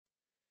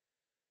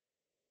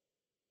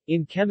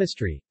In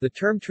chemistry, the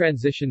term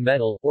transition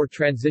metal, or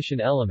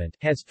transition element,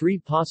 has three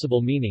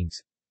possible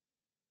meanings.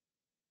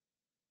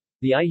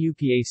 The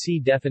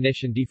IUPAC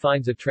definition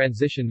defines a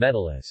transition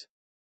metal as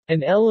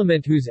an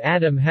element whose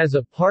atom has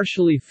a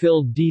partially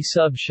filled d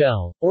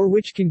subshell, or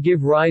which can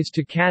give rise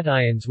to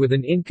cations with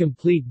an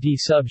incomplete d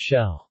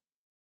subshell.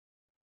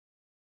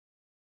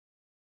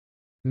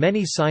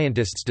 Many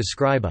scientists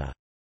describe a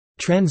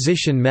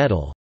transition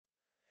metal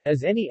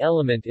as any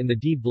element in the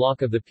D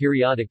block of the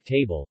periodic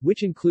table,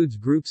 which includes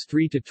groups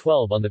 3 to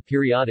 12 on the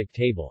periodic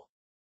table.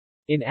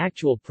 In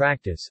actual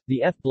practice,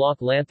 the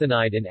F-block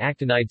lanthanide and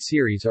actinide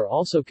series are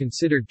also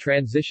considered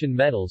transition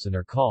metals and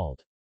are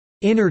called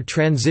inner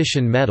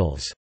transition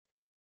metals.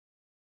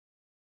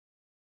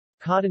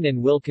 Cotton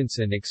and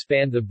Wilkinson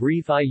expand the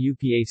brief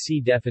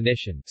IUPAC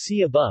definition,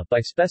 see above,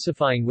 by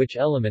specifying which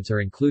elements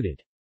are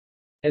included.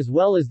 As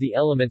well as the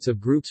elements of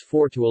groups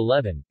 4 to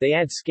 11, they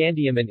add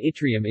scandium and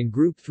yttrium in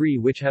group 3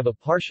 which have a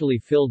partially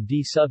filled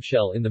D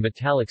subshell in the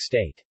metallic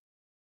state.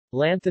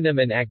 Lanthanum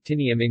and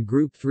actinium in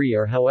group 3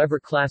 are however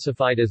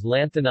classified as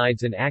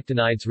lanthanides and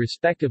actinides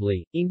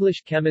respectively.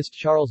 English chemist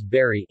Charles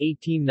Berry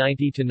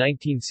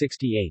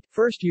 (1890–1968)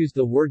 first used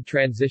the word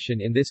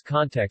transition in this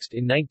context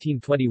in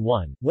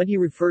 1921, when he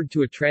referred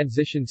to a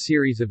transition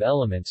series of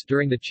elements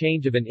during the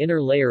change of an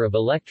inner layer of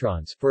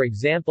electrons, for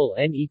example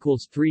n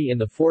equals 3 in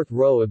the fourth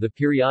row of the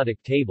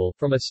periodic table,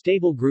 from a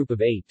stable group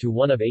of 8 to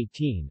one of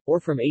 18, or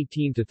from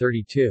 18 to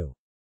 32.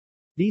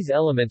 These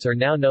elements are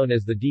now known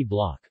as the D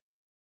block.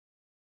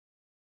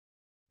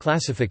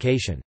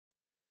 Classification.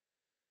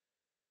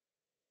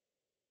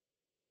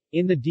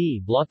 In the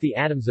D block, the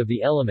atoms of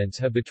the elements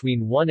have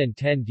between 1 and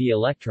 10 d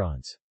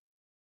electrons.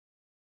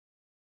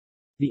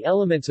 The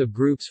elements of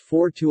groups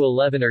 4 to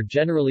 11 are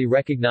generally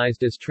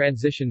recognized as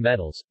transition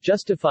metals,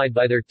 justified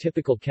by their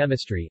typical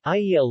chemistry,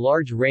 i.e. a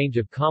large range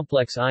of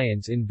complex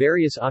ions in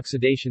various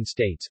oxidation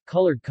states,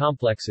 colored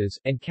complexes,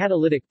 and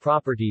catalytic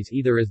properties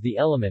either as the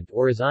element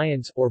or as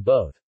ions, or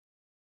both.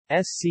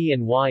 Sc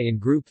and Y in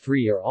group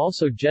 3 are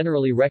also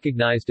generally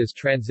recognized as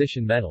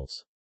transition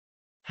metals.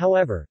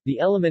 However, the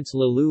elements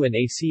Lu and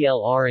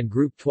AcLr in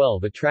group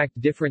 12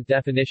 attract different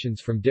definitions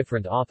from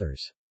different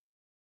authors.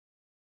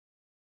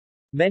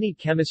 Many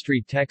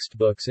chemistry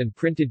textbooks and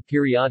printed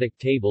periodic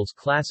tables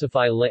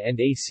classify La and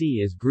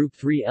Ac as group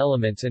 3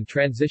 elements and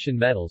transition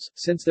metals,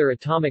 since their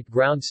atomic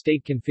ground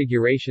state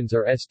configurations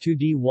are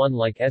S2D1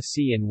 like Sc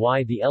and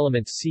Y. The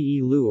elements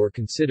Ce Lu are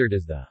considered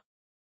as the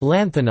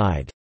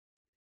lanthanide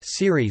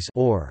series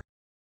or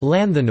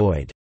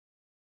lanthanoid,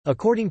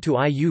 according to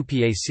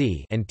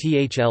IUPAC, and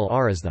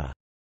THLR as the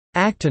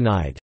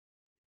actinide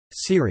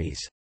series.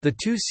 The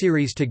two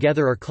series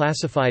together are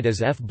classified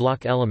as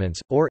F-block elements,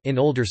 or, in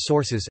older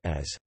sources,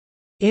 as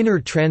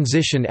inner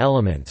transition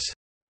elements.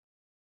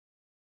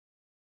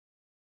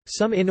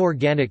 Some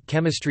inorganic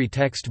chemistry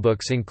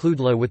textbooks include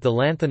La with the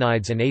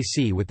lanthanides and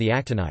Ac with the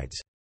actinides.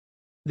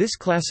 This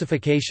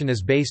classification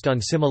is based on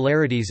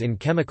similarities in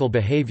chemical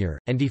behavior,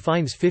 and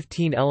defines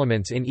 15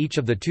 elements in each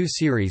of the two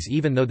series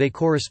even though they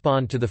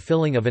correspond to the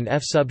filling of an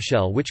F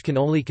subshell which can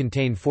only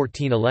contain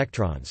 14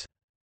 electrons.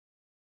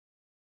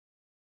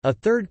 A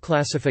third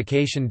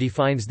classification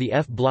defines the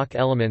F-block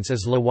elements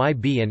as La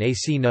YB and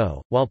Ac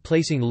No, while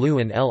placing Lu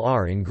and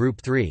Lr in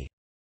group 3.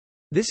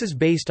 This is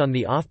based on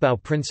the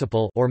Aufbau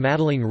principle or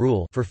Madelung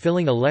rule for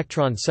filling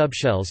electron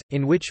subshells,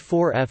 in which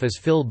 4F is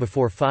filled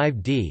before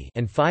 5D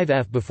and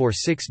 5F before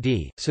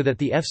 6D, so that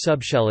the F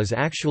subshell is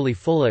actually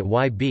full at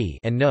YB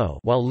and No,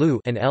 while Lu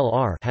and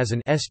Lr has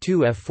an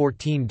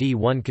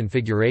S2F14D1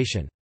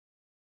 configuration.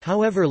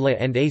 However, La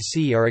and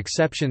Ac are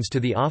exceptions to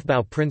the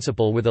Aufbau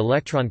principle with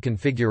electron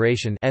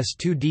configuration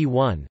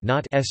S2D1,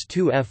 not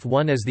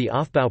S2F1 as the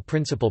Aufbau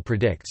principle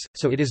predicts,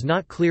 so it is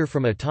not clear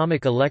from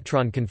atomic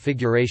electron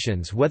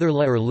configurations whether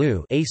La or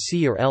Lu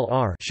Ac or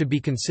Lr should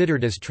be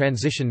considered as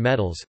transition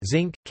metals.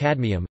 Zinc,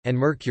 cadmium, and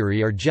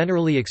mercury are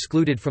generally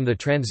excluded from the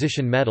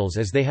transition metals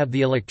as they have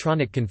the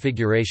electronic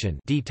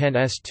configuration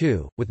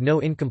D10S2, with no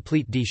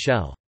incomplete d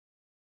shell.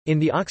 In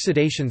the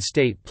oxidation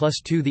state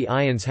 +2 the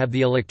ions have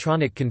the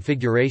electronic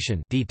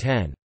configuration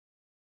D10.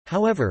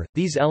 However,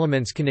 these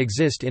elements can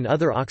exist in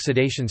other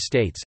oxidation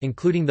states,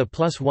 including the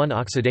 +1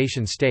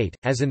 oxidation state,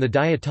 as in the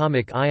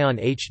diatomic ion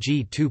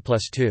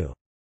Hg2+2.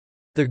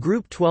 The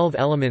group 12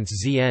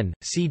 elements Zn,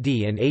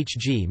 Cd and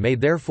Hg may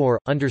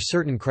therefore, under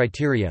certain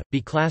criteria, be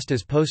classed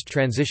as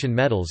post-transition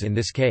metals in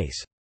this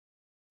case.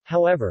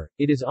 However,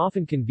 it is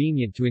often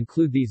convenient to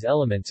include these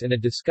elements in a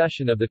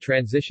discussion of the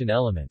transition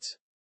elements.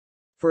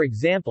 For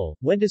example,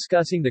 when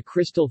discussing the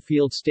crystal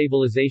field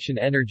stabilization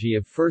energy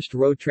of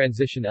first-row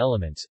transition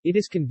elements, it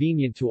is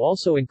convenient to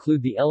also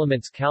include the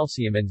elements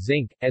calcium and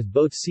zinc, as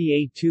both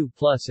Ca2+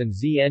 and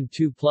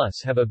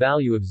Zn2+ have a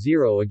value of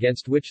 0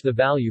 against which the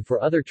value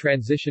for other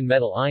transition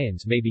metal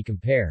ions may be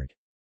compared.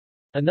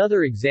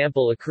 Another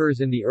example occurs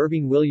in the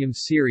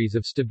Irving-Williams series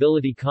of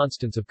stability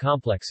constants of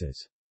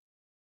complexes.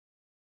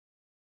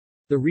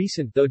 The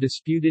recent though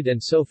disputed and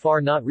so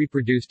far not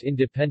reproduced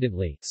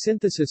independently,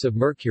 synthesis of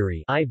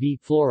mercury IV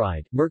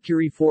fluoride,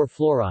 mercury 4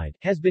 fluoride,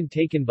 has been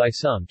taken by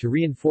some to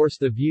reinforce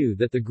the view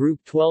that the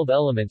group 12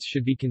 elements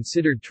should be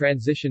considered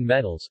transition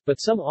metals, but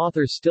some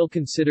authors still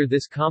consider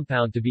this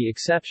compound to be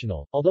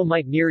exceptional, although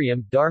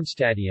meitnerium,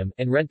 darmstadtium,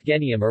 and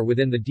roentgenium are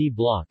within the D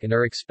block and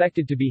are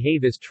expected to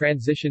behave as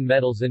transition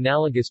metals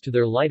analogous to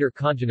their lighter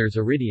congeners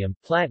iridium,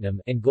 platinum,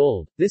 and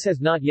gold. This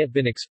has not yet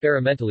been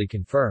experimentally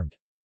confirmed.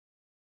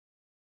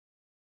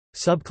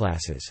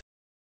 Subclasses.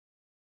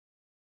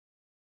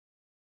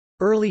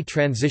 Early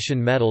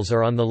transition metals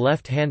are on the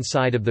left-hand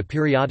side of the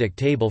periodic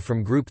table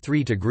from group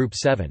 3 to group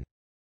 7.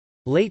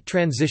 Late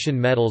transition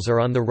metals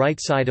are on the right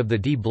side of the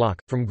D block,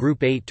 from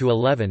group 8 to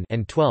 11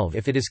 and 12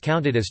 if it is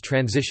counted as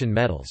transition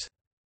metals.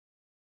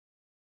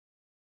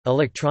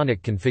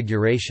 Electronic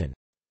configuration.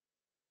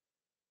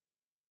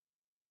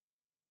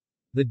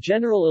 The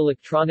general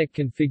electronic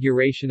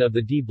configuration of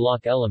the D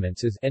block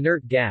elements is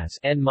inert gas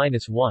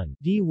N-1,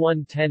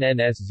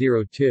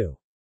 D110NS02.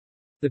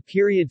 The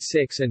period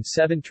 6 and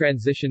 7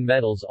 transition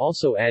metals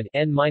also add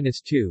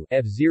N-2,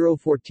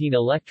 F014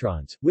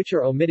 electrons, which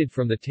are omitted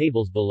from the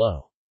tables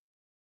below.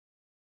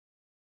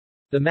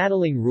 The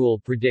Madelung rule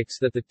predicts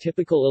that the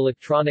typical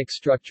electronic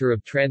structure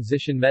of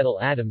transition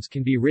metal atoms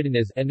can be written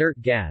as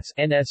inert gas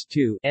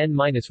Ns2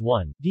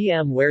 N-1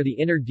 dm, where the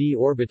inner d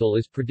orbital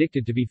is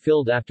predicted to be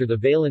filled after the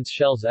valence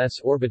shell's s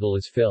orbital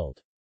is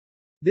filled.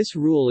 This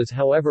rule is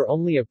however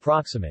only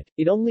approximate,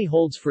 it only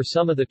holds for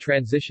some of the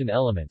transition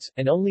elements,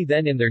 and only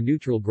then in their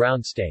neutral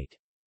ground state.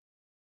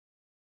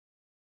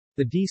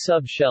 The d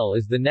sub-shell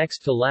is the next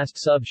to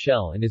last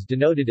sub-shell and is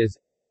denoted as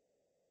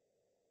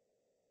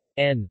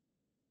N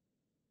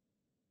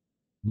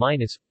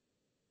minus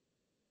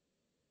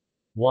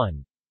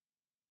 1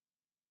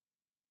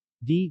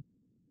 d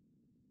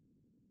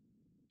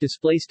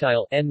display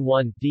style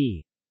N1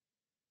 d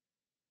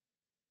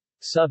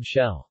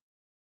sub-shell.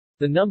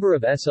 The number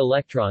of s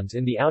electrons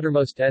in the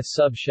outermost s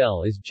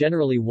sub-shell is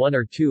generally 1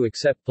 or 2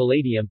 except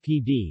palladium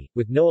Pd,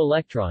 with no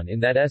electron in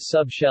that s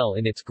sub-shell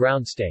in its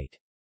ground state.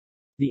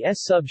 The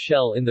s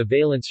sub-shell in the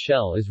valence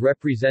shell is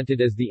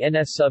represented as the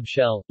ns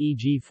sub-shell,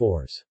 e.g.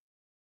 4s.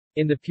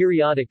 In the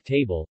periodic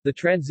table, the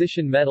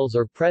transition metals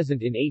are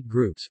present in 8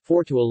 groups,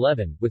 4 to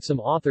 11, with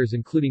some authors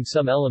including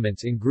some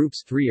elements in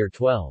groups 3 or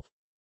 12.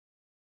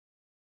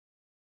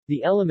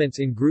 The elements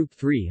in group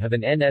 3 have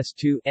an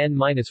Ns2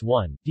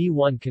 N-1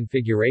 D1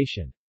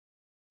 configuration.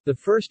 The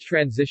first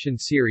transition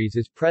series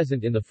is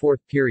present in the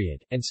fourth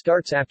period, and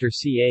starts after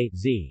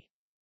Ca-Z.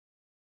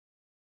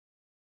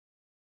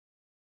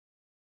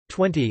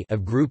 20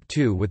 of group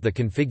 2 with the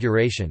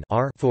configuration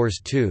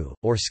R4s2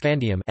 or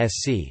scandium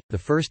Sc, the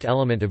first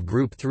element of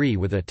group 3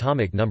 with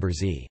atomic number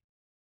Z.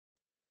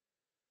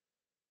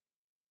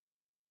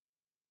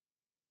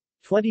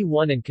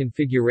 21 and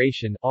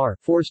configuration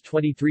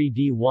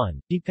R4s23d1,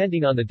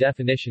 depending on the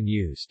definition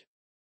used.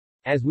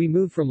 As we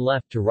move from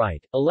left to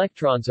right,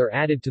 electrons are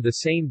added to the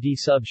same d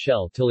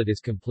sub-shell till it is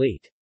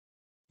complete.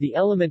 The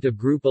element of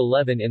group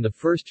 11 in the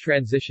first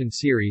transition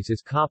series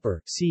is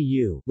copper,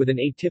 Cu, with an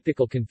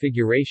atypical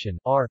configuration,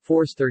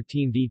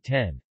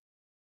 R4s13d10.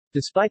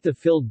 Despite the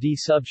filled d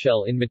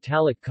subshell in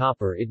metallic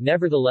copper, it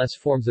nevertheless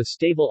forms a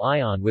stable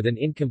ion with an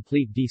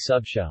incomplete d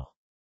subshell.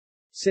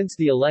 Since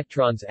the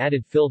electrons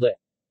added fill the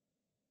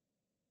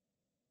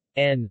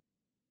N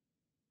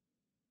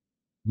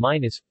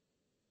minus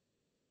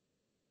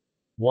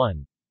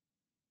 1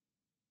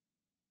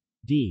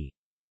 d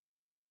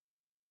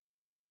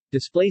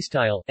display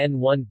style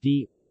N1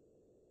 d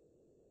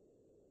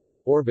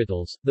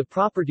orbitals, the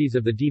properties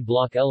of the d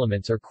block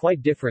elements are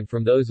quite different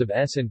from those of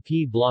s and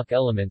p block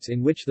elements,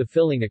 in which the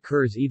filling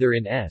occurs either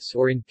in s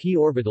or in p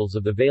orbitals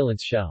of the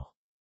valence shell.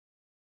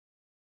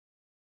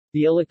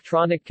 The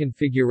electronic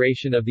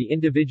configuration of the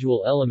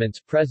individual elements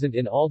present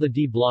in all the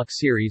d block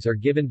series are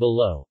given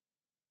below.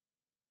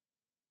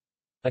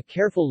 A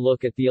careful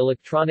look at the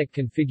electronic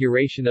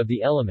configuration of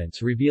the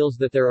elements reveals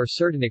that there are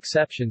certain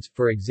exceptions,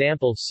 for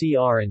example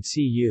Cr and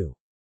Cu.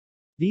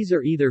 These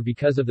are either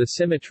because of the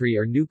symmetry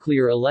or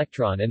nuclear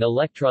electron and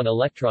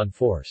electron-electron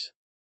force.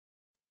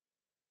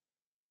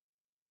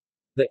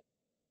 The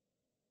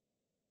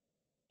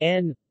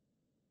N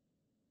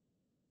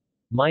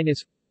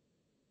minus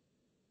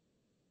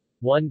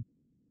 1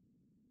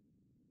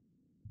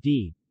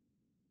 d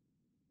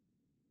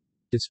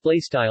display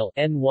style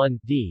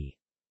N1 d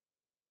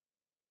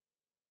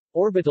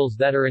orbitals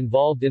that are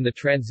involved in the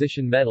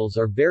transition metals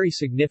are very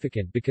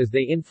significant because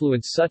they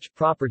influence such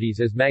properties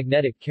as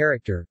magnetic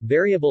character,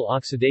 variable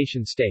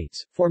oxidation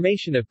states,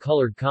 formation of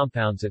colored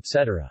compounds,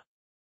 etc.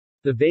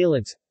 The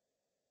valence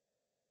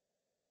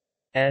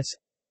S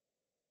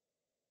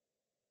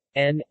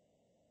N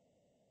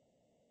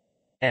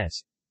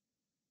S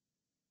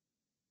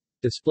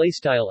display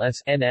style S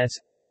N S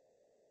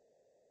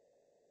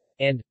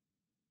and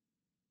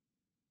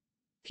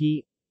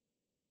P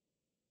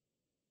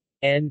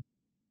N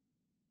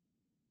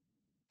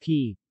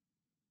P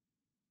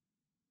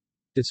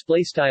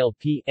display style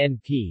P N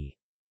P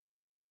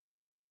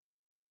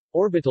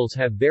Orbitals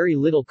have very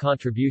little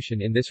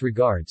contribution in this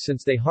regard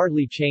since they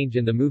hardly change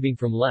in the moving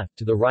from left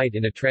to the right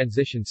in a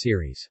transition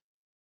series.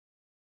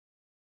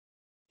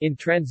 In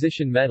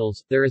transition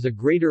metals, there is a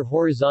greater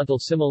horizontal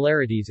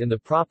similarities in the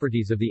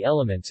properties of the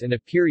elements in a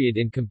period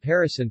in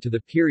comparison to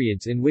the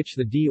periods in which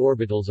the d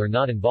orbitals are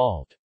not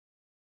involved.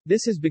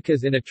 This is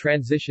because in a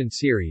transition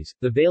series,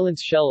 the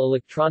valence shell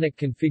electronic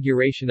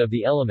configuration of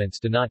the elements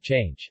do not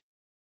change.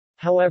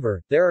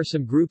 However, there are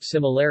some group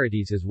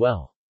similarities as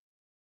well.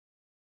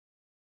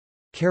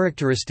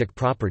 Characteristic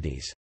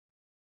properties.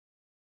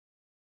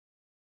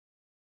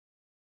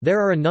 There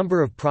are a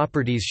number of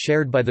properties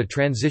shared by the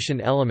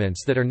transition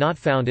elements that are not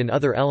found in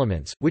other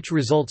elements, which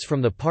results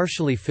from the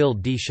partially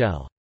filled d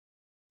shell.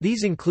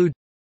 These include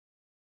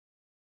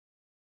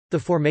the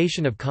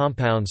formation of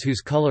compounds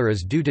whose color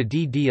is due to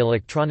d-d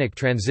electronic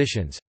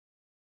transitions,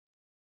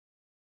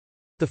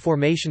 the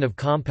formation of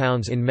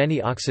compounds in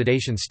many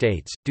oxidation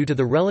states, due to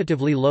the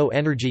relatively low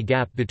energy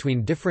gap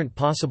between different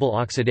possible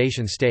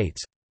oxidation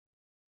states,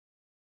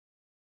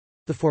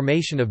 the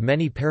formation of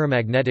many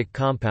paramagnetic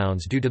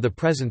compounds due to the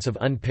presence of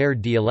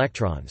unpaired d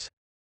electrons.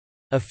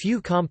 A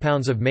few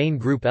compounds of main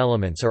group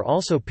elements are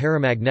also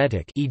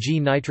paramagnetic, e.g.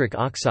 nitric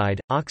oxide,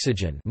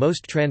 oxygen.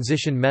 Most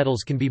transition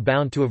metals can be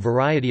bound to a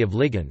variety of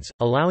ligands,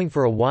 allowing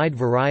for a wide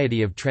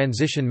variety of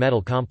transition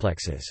metal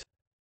complexes.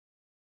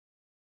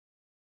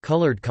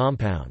 Colored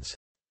compounds.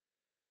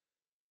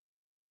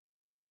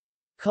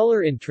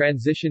 Color in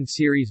transition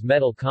series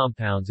metal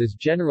compounds is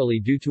generally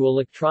due to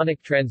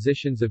electronic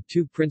transitions of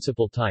two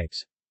principal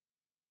types.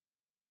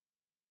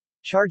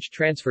 Charge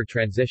transfer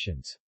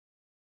transitions.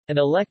 An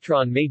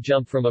electron may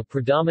jump from a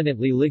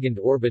predominantly ligand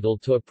orbital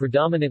to a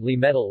predominantly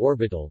metal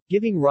orbital,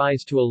 giving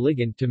rise to a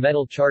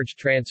ligand-to-metal charge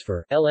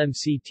transfer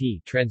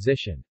 (LMCT)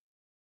 transition.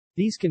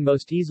 These can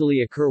most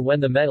easily occur when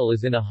the metal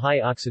is in a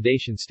high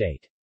oxidation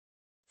state.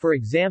 For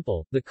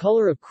example, the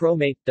color of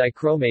chromate,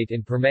 dichromate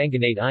and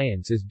permanganate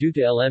ions is due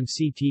to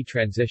LMCT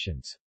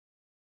transitions.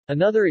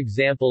 Another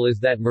example is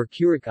that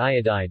mercuric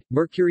iodide,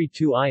 mercury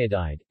 2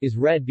 iodide, is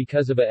red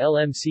because of a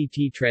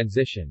LMCT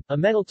transition. A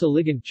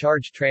metal-to-ligand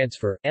charge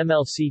transfer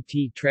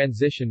MLCT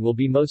transition will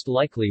be most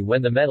likely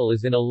when the metal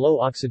is in a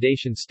low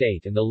oxidation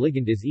state and the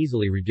ligand is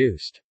easily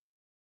reduced.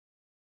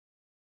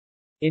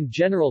 In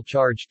general,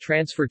 charge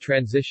transfer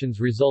transitions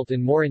result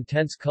in more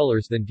intense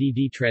colors than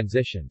d-d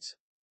transitions.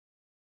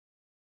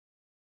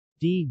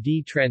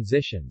 d-d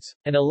transitions.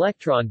 An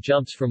electron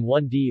jumps from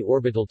one d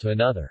orbital to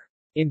another.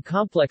 In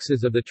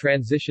complexes of the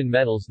transition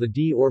metals, the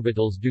d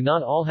orbitals do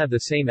not all have the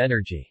same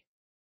energy.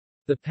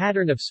 The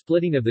pattern of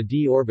splitting of the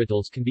d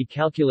orbitals can be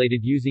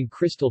calculated using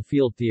crystal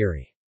field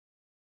theory.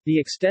 The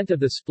extent of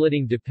the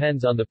splitting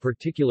depends on the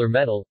particular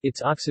metal,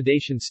 its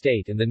oxidation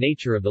state and the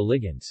nature of the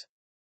ligands.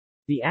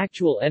 The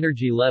actual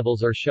energy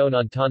levels are shown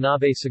on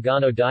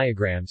Tanabe-Sagano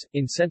diagrams.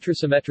 In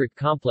centrosymmetric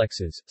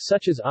complexes,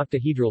 such as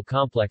octahedral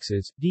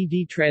complexes,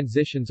 d-d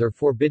transitions are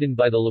forbidden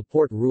by the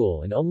Laporte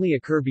rule and only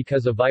occur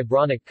because of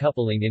vibronic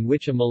coupling in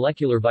which a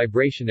molecular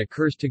vibration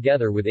occurs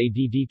together with a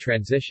d-d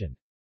transition.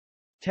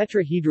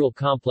 Tetrahedral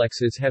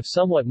complexes have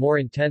somewhat more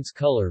intense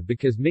color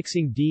because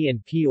mixing d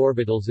and p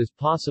orbitals is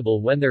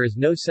possible when there is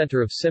no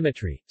center of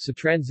symmetry, so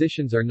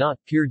transitions are not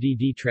pure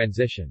d-d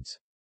transitions.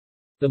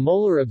 The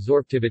molar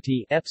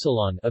absorptivity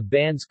epsilon of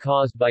bands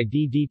caused by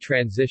d-d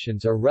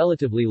transitions are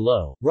relatively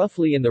low,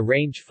 roughly in the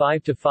range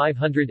 5 to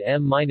 500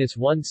 m-1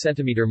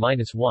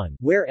 cm-1,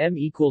 where m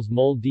equals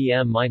mol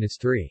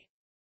dm-3.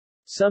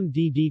 Some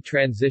d-d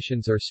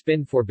transitions are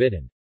spin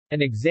forbidden.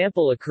 An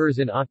example occurs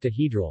in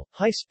octahedral,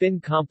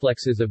 high-spin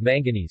complexes of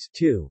manganese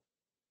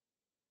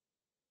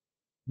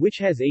which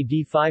has a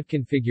d5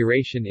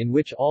 configuration in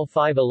which all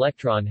 5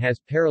 electron has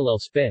parallel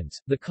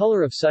spins. The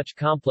color of such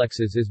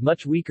complexes is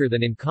much weaker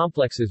than in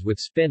complexes with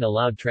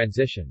spin-allowed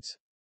transitions.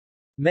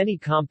 Many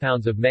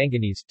compounds of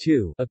manganese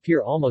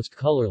appear almost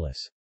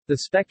colorless. The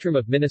spectrum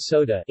of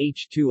Minnesota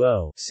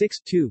H2O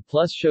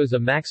 6-2+ shows a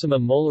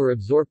maximum molar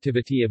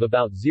absorptivity of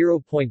about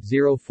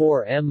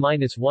 0.04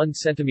 m-1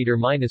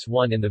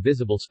 cm-1 in the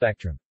visible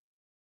spectrum.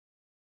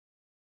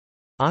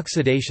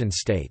 Oxidation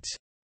states.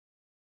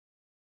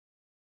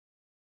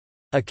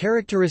 A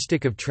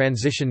characteristic of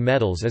transition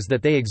metals is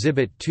that they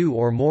exhibit 2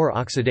 or more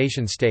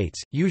oxidation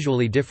states,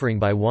 usually differing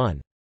by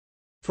 1.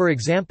 For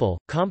example,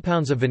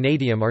 compounds of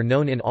vanadium are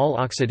known in all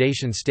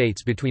oxidation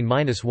states between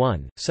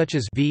 -1, such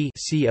as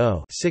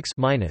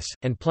VCO6-,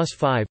 and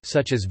 +5,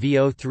 such as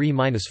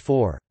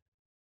VO3-4.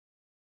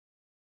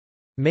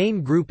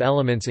 Main group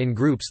elements in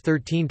groups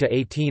 13 to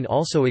 18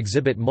 also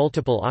exhibit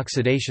multiple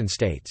oxidation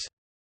states.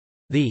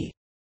 The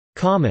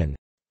common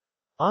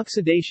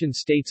oxidation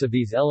states of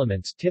these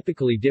elements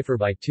typically differ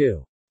by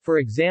 2. For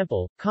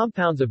example,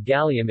 compounds of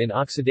gallium in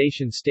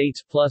oxidation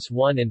states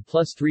 +1 and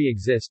 +3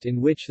 exist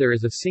in which there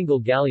is a single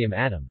gallium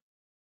atom.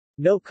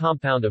 No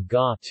compound of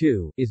Ga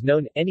is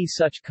known. Any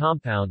such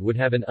compound would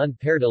have an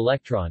unpaired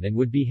electron and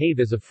would behave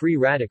as a free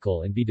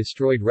radical and be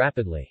destroyed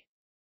rapidly.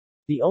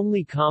 The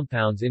only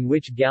compounds in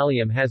which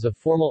gallium has a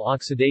formal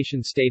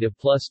oxidation state of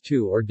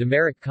 +2 or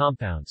dimeric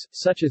compounds,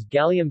 such as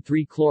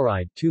gallium-3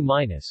 chloride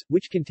 2-,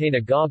 which contain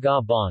a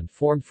Ga-Ga bond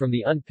formed from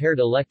the unpaired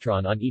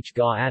electron on each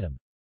Ga atom.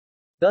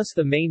 Thus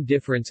the main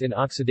difference in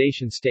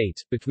oxidation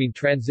states, between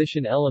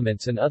transition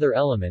elements and other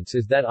elements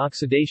is that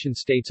oxidation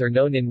states are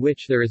known in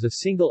which there is a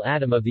single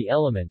atom of the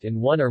element and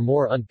one or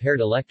more unpaired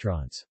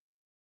electrons.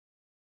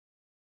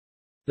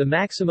 The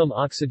maximum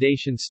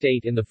oxidation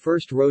state in the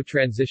first-row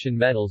transition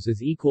metals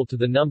is equal to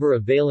the number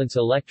of valence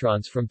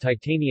electrons from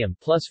titanium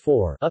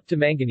 +4 up to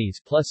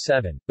manganese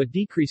 +7, but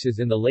decreases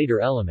in the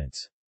later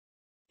elements.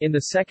 In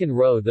the second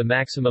row the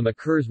maximum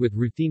occurs with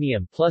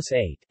ruthenium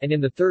 +8, and in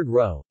the third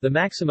row, the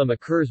maximum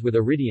occurs with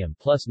iridium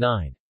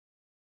 +9.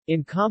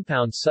 In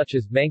compounds such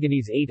as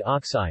manganese 8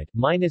 oxide-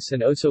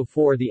 and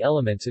OSO4 the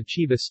elements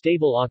achieve a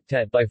stable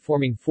octet by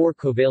forming 4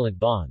 covalent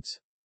bonds.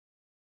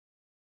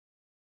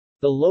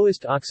 The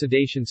lowest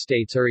oxidation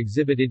states are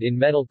exhibited in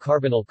metal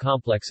carbonyl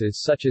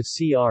complexes such as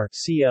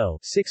Cr(CO)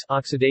 6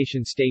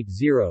 oxidation state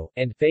 0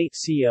 and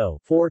Fe(CO)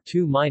 4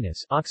 2-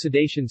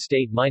 oxidation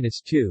state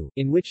 -2,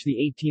 in which the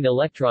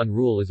 18-electron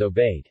rule is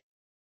obeyed.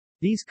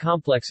 These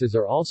complexes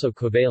are also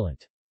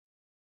covalent.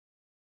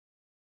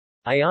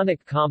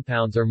 Ionic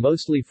compounds are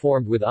mostly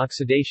formed with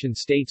oxidation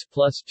states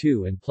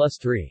 +2 and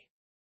 +3.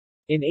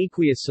 In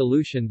aqueous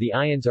solution the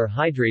ions are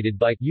hydrated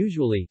by,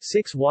 usually,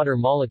 6 water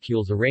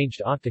molecules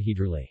arranged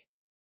octahedrally.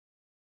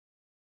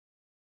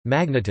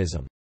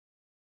 Magnetism.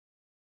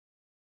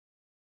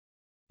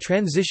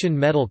 Transition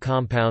metal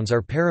compounds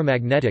are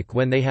paramagnetic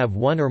when they have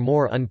one or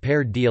more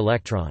unpaired d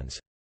electrons.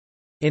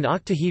 In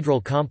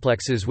octahedral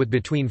complexes with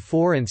between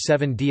 4 and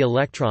 7 d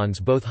electrons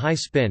both high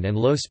spin and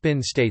low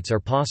spin states are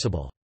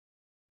possible.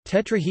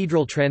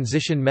 Tetrahedral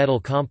transition metal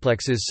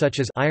complexes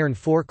such as iron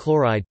 4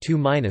 chloride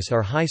 2-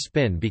 are high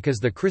spin because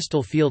the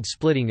crystal field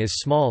splitting is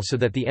small so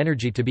that the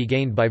energy to be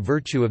gained by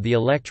virtue of the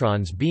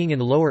electrons being in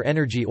lower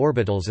energy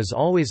orbitals is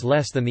always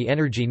less than the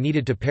energy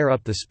needed to pair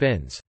up the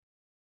spins.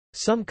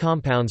 Some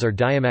compounds are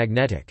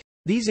diamagnetic.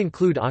 These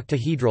include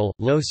octahedral,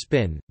 low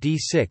spin,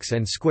 d6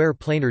 and square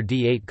planar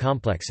d8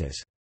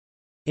 complexes.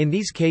 In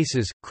these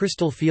cases,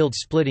 crystal field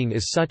splitting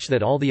is such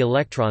that all the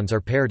electrons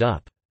are paired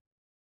up.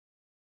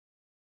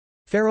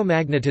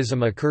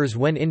 Ferromagnetism occurs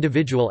when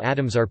individual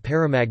atoms are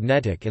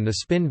paramagnetic and the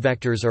spin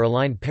vectors are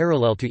aligned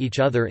parallel to each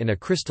other in a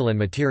crystalline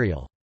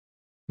material.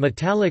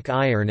 Metallic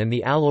iron and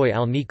the alloy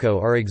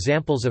alnico are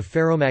examples of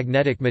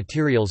ferromagnetic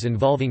materials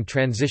involving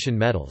transition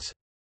metals.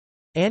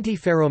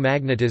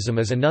 Antiferromagnetism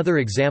is another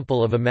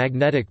example of a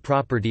magnetic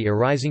property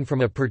arising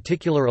from a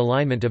particular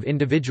alignment of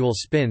individual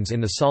spins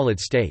in the solid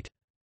state.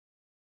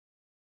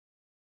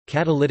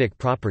 Catalytic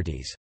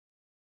properties.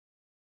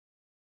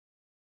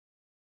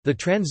 The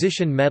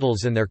transition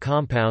metals and their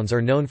compounds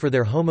are known for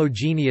their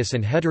homogeneous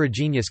and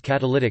heterogeneous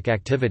catalytic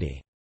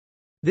activity.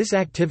 This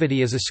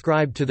activity is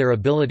ascribed to their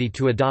ability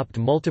to adopt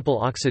multiple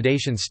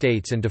oxidation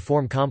states and to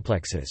form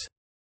complexes.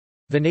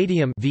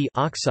 Vanadium V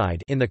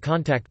oxide in the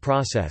contact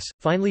process,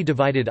 finely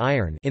divided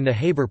iron in the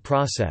Haber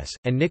process,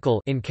 and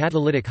nickel in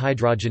catalytic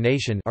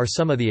hydrogenation are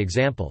some of the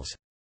examples.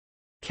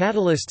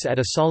 Catalysts at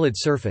a solid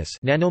surface,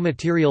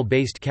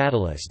 nanomaterial-based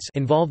catalysts,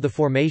 involve the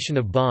formation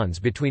of bonds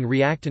between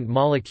reactant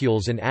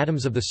molecules and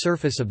atoms of the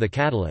surface of the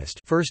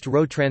catalyst.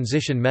 First-row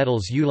transition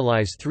metals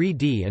utilize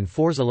 3d and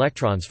 4s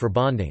electrons for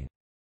bonding.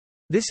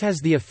 This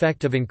has the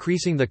effect of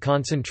increasing the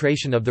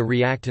concentration of the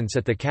reactants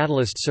at the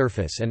catalyst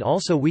surface and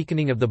also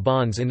weakening of the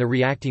bonds in the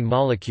reacting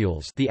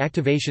molecules. The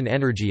activation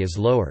energy is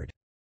lowered.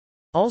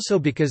 Also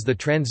because the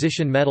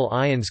transition metal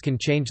ions can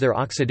change their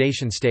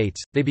oxidation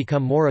states, they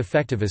become more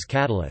effective as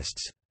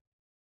catalysts.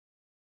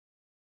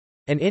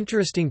 An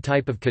interesting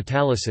type of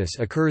catalysis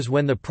occurs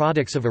when the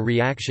products of a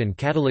reaction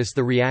catalyze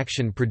the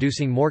reaction,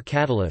 producing more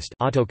catalyst,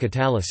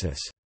 autocatalysis.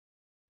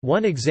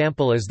 One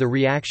example is the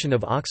reaction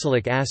of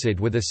oxalic acid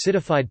with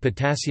acidified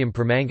potassium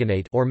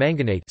permanganate or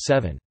manganate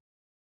 7.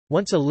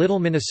 Once a little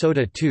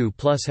Minnesota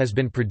 2+ has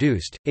been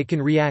produced, it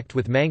can react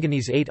with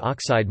manganese 8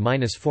 oxide-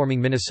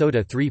 forming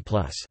Minnesota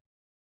 3+.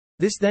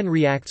 This then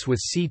reacts with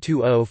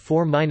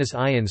C2O4-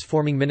 ions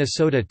forming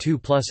Minnesota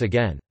 2+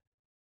 again.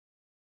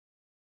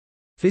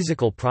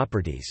 Physical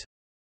properties.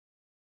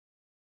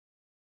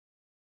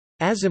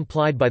 As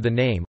implied by the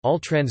name, all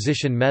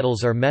transition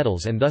metals are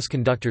metals and thus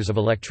conductors of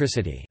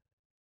electricity.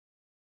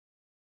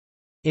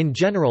 In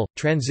general,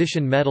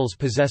 transition metals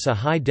possess a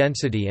high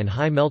density and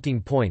high melting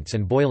points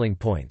and boiling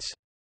points.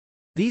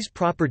 These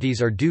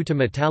properties are due to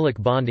metallic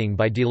bonding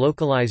by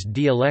delocalized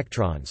d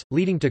electrons,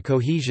 leading to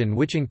cohesion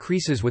which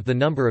increases with the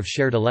number of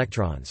shared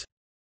electrons.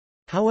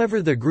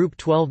 However, the group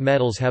 12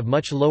 metals have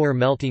much lower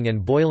melting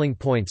and boiling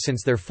points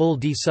since their full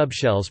d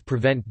subshells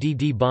prevent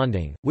d-d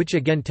bonding, which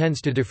again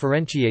tends to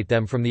differentiate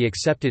them from the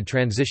accepted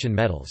transition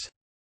metals.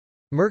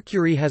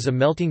 Mercury has a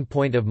melting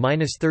point of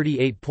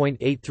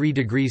 -38.83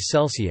 degrees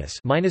Celsius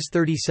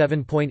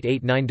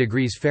 (-37.89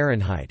 degrees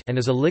Fahrenheit) and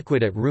is a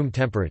liquid at room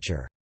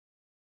temperature.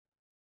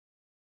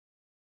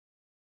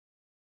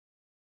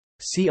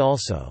 See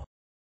also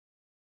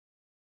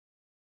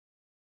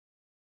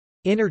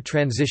Inner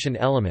transition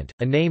element,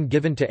 a name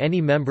given to any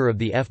member of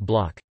the F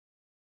block.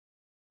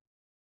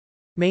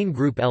 Main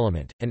group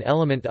element, an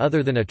element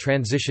other than a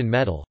transition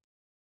metal.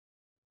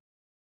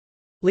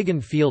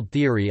 Ligand field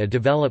theory, a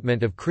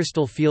development of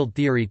crystal field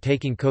theory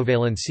taking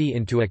covalency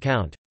into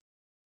account.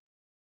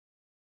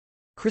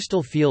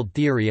 Crystal field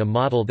theory, a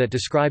model that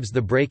describes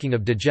the breaking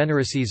of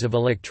degeneracies of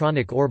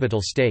electronic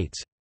orbital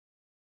states.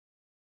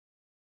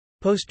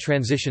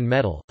 Post-transition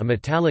metal, a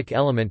metallic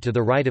element to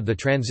the right of the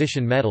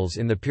transition metals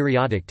in the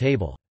periodic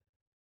table.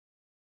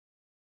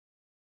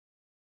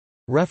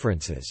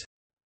 References